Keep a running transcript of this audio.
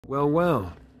Well,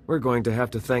 well. We're going to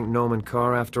have to thank Nomen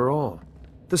Karr after all.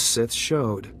 The Sith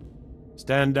showed.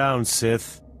 Stand down,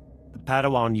 Sith. The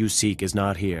Padawan you seek is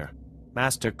not here.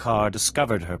 Master Karr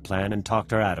discovered her plan and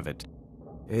talked her out of it.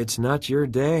 It's not your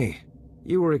day.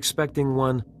 You were expecting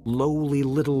one lowly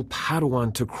little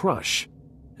Padawan to crush.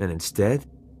 And instead,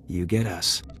 you get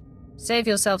us. Save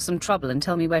yourself some trouble and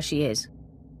tell me where she is.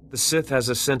 The Sith has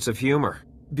a sense of humor.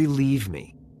 Believe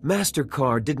me, Master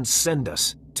Karr didn't send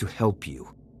us to help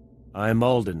you. I'm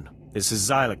Alden. This is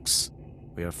Xylix.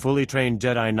 We are fully trained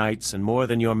Jedi Knights and more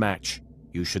than your match.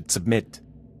 You should submit.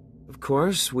 Of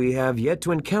course, we have yet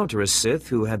to encounter a Sith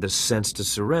who had the sense to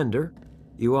surrender.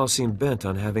 You all seem bent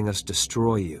on having us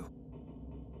destroy you.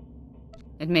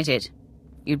 Admit it.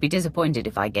 You'd be disappointed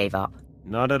if I gave up.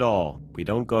 Not at all. We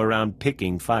don't go around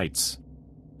picking fights.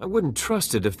 I wouldn't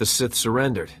trust it if the Sith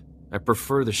surrendered. I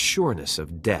prefer the sureness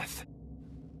of death.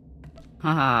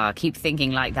 Haha, keep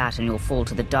thinking like that and you'll fall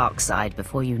to the dark side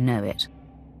before you know it.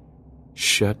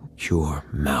 Shut your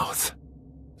mouth.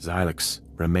 Xylix,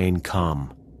 remain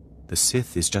calm. The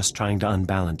Sith is just trying to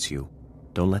unbalance you.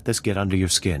 Don't let this get under your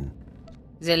skin.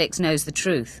 Xylix knows the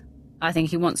truth. I think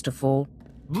he wants to fall.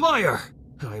 Liar!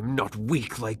 I'm not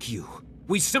weak like you.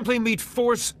 We simply meet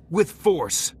force with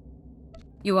force.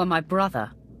 You are my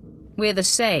brother. We're the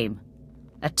same.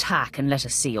 Attack and let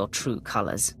us see your true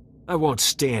colors. I won't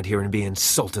stand here and be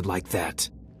insulted like that.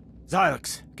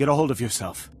 Xylix, get a hold of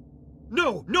yourself.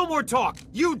 No! No more talk!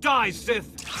 You die,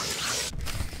 Sith!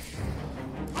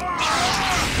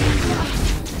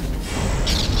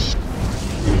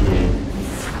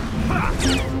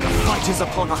 The fight is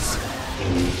upon us!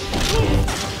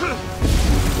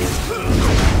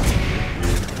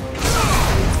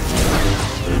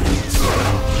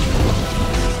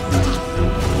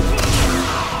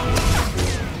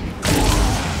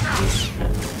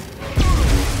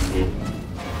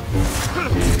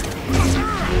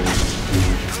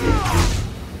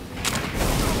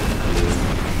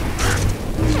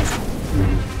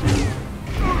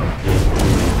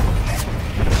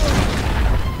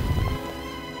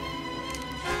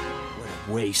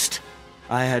 Waste.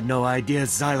 I had no idea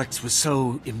Xylix was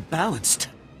so imbalanced.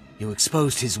 You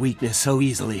exposed his weakness so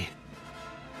easily.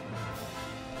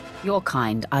 Your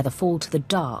kind either fall to the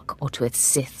dark or to its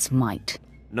Sith's might.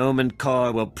 Nomen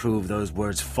Karr will prove those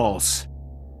words false.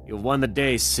 You've won the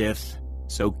day, Sith,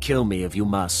 so kill me if you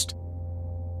must.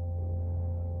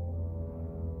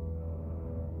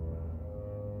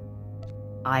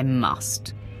 I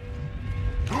must.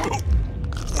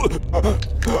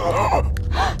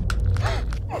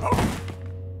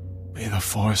 May the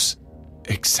Force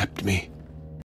accept me.